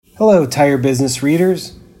Hello, Tire Business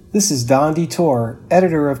readers. This is Don Detour,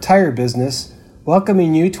 editor of Tire Business,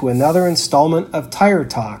 welcoming you to another installment of Tire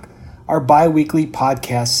Talk, our bi-weekly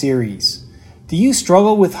podcast series. Do you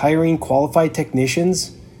struggle with hiring qualified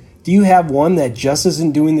technicians? Do you have one that just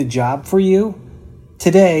isn't doing the job for you?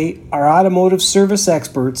 Today, our automotive service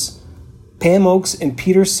experts, Pam Oakes and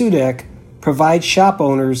Peter Sudek, provide shop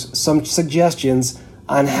owners some suggestions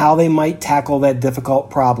on how they might tackle that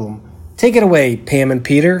difficult problem. Take it away, Pam and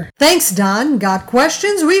Peter. Thanks, Don. Got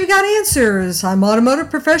questions? We've got answers. I'm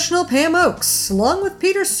automotive professional Pam Oakes, along with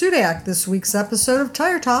Peter Sudek. This week's episode of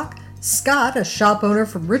Tire Talk, Scott, a shop owner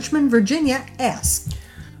from Richmond, Virginia, asks,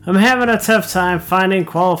 I'm having a tough time finding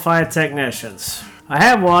qualified technicians. I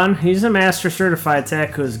have one. He's a master certified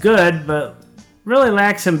tech who's good, but really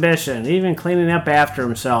lacks ambition, even cleaning up after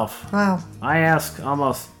himself. Wow. I ask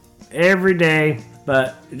almost every day,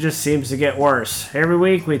 but it just seems to get worse. Every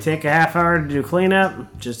week we take a half hour to do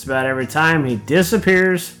cleanup. Just about every time he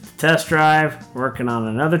disappears, test drive, working on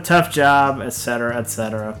another tough job, etc.,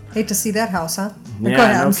 etc. Hate to see that house, huh?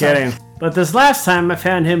 Yeah, no kidding. But this last time I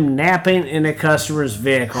found him napping in a customer's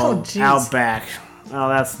vehicle out back. Oh,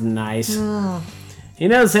 that's nice. He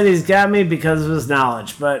knows that he's got me because of his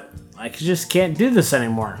knowledge, but I just can't do this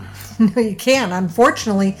anymore. No, you can't.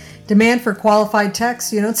 Unfortunately, demand for qualified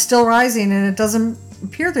techs, it's still rising, and it doesn't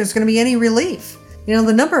appear there's going to be any relief.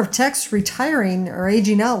 The number of techs retiring or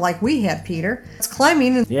aging out like we had, Peter, it's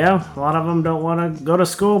climbing. Yeah, a lot of them don't want to go to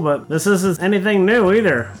school, but this isn't anything new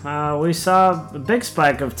either. We saw a big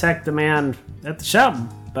spike of tech demand at the shop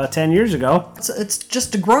about 10 years ago. It's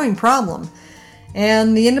just a growing problem.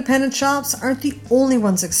 And the independent shops aren't the only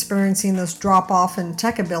ones experiencing this drop-off in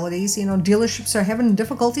tech abilities. Dealerships are having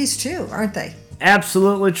difficulties too, aren't they?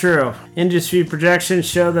 Absolutely true. Industry projections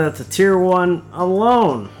show that the Tier 1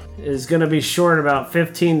 alone is going to be short about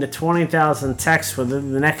 15 to 20,000 techs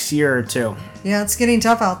within the next year or two. Yeah, it's getting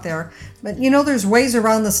tough out there. But there's ways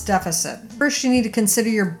around this deficit. First, you need to consider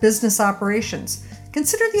your business operations.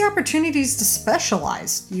 Consider the opportunities to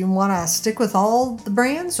specialize. Do you want to stick with all the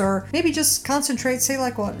brands, or maybe just concentrate, say,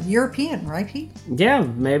 European, right, Pete? Yeah,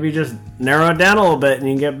 maybe just narrow it down a little bit and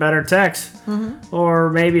you can get better techs. Mm-hmm. Or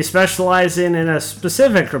maybe specializing in a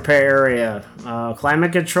specific repair area,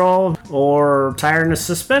 climate control, or tire and a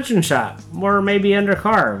suspension shop, or maybe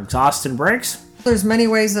undercar, exhaust and brakes. There's many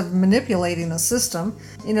ways of manipulating the system,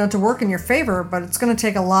 to work in your favor, but it's going to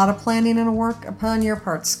take a lot of planning and work upon your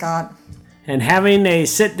part, Scott. And having a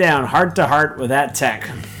sit-down heart-to-heart with that tech.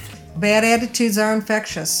 Bad attitudes are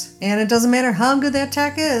infectious, and it doesn't matter how good that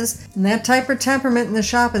tech is, and that type of temperament in the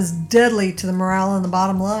shop is deadly to the morale and the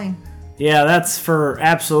bottom line. Yeah, that's for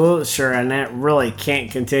absolute sure, and that really can't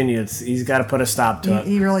continue. He's got to put a stop to it.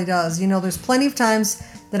 He really does. There's plenty of times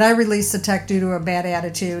that I release a tech due to a bad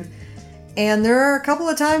attitude, and there are a couple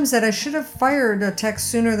of times that I should have fired a tech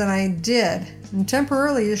sooner than I did, and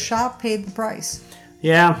temporarily the shop paid the price.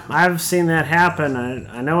 Yeah, I've seen that happen.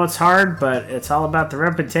 I know it's hard, but it's all about the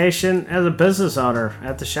reputation as a business owner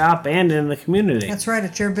at the shop and in the community. That's right.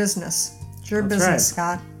 It's your business. It's your business,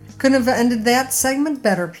 Scott. Couldn't have ended that segment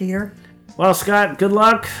better, Peter. Well, Scott, good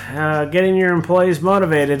luck getting your employees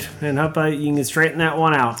motivated, and hope you can straighten that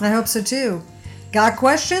one out. I hope so, too. Got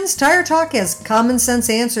questions? Tire Talk has common sense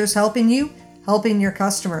answers helping you, helping your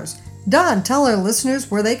customers. Don, tell our listeners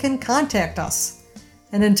where they can contact us.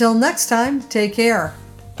 And until next time, take care.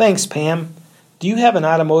 Thanks, Pam. Do you have an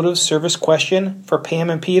automotive service question for Pam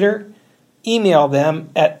and Peter? Email them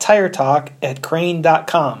at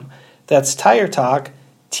tiretalk@crane.com. That's tiretalk,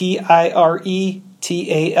 TIRETALK,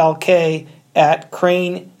 at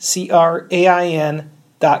crane.com.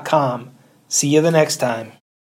 See you the next time.